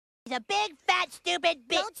She's a big, fat, stupid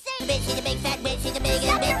bitch. Don't say the bitch, she's a big, fat bitch. She's the biggest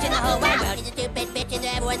bitch in the whole wide world. She's a stupid bitch, and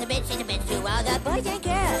everyone's a bitch. She's a bitch to all the boys and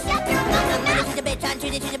girls. On Monday, she's a bitch. On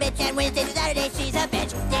Tuesday, she's a bitch. And Wednesday to Saturday, she's a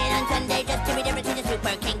bitch. Then on Sunday, just to be different, she's a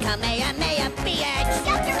super king. Come May, bitch. She's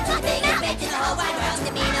the biggest bitch in the whole wide world. She's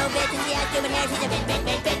a mean old bitch, and she has stupid hair. She's a bitch, bitch,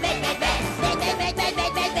 bitch, bitch, bitch, bitch, bitch, bitch, bitch, bitch,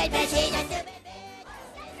 bitch, bitch, bitch, bitch. She's a stupid bitch.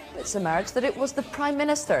 It's emerged that it was the Prime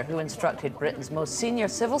Minister who instructed Britain's most senior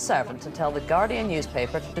civil servant to tell the Guardian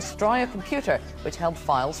newspaper to destroy a computer which held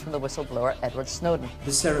files from the whistleblower Edwards Snowden.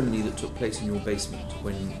 The ceremony that took place in your basement,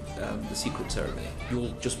 when the secret ceremony, you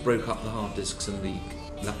all just broke up the hard disks and the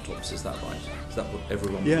laptops, is that right? Is that what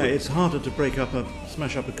everyone... Yeah, it's harder to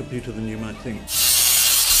smash up a computer than you might think.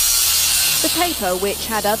 The paper, which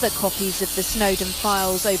had other copies of the Snowden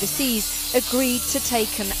files overseas, agreed to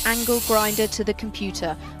take an angle grinder to the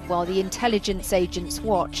computer while the intelligence agents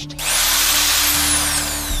watched.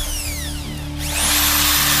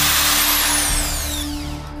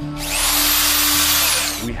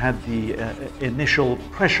 We had the initial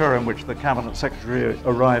pressure in which the Cabinet Secretary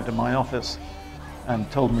arrived in my office and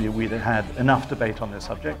told me we'd had enough debate on this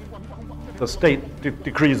subject. The state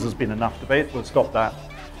decrees there's been enough debate, we'll stop that.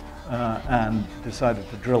 And decided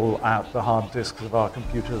to drill out the hard disks of our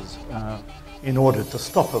computers in order to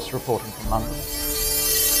stop us reporting from London.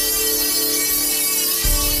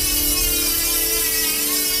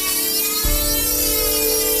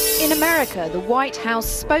 In America, the White House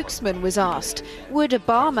spokesman was asked, would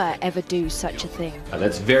Obama ever do such a thing?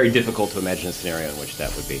 That's very difficult to imagine a scenario in which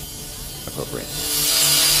that would be appropriate.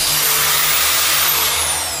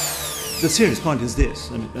 The serious point is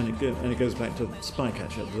this, and it goes back to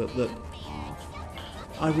Spycatcher, that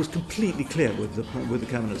I was completely clear with the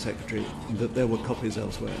Cabinet Secretary that there were copies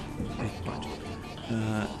elsewhere,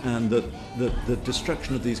 and that the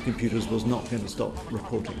destruction of these computers was not going to stop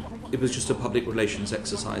reporting. It was just a public relations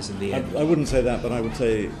exercise in the end. I wouldn't say that, but I would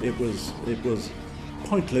say it was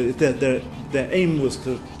pointless. Their aim was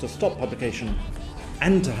to stop publication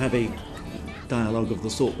and to have a dialogue of the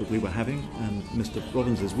sort that we were having, and Mr.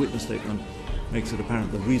 Robbins' witness statement makes it apparent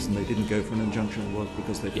the reason they didn't go for an injunction was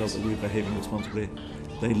because they felt that we were behaving responsibly.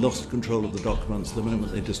 They lost control of the documents the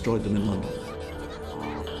moment they destroyed them in London.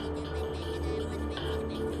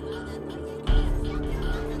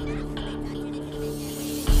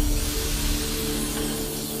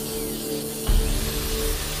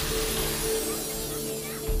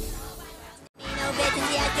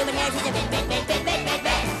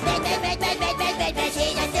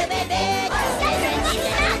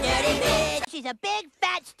 She's a big,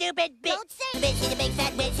 fat, stupid bitch. Don't say the bitch, she's a big,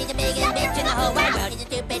 fat bitch. She's the biggest bitch in the whole wide world. She's a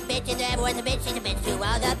stupid bitch, and everyone's a bitch. She's a bitch to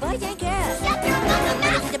all the boys and girls. On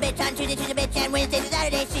Monday, she's a bitch. On Tuesday, she's a bitch. And Wednesday to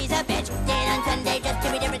Saturday, she's a bitch. Then on Sunday, just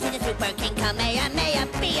to be different, she's a super king. Come May, bitch.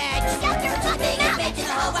 She's the biggest bitch in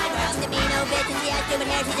the whole wide world. She's a mean old bitch, and she has stupid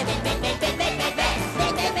hair. She's a bitch, bitch, bitch, bitch, bitch, bitch, bitch,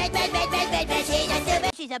 bitch, bitch, bitch, bitch, bitch, bitch, bitch. She's a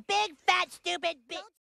stupid. She's a big, fat, stupid bitch.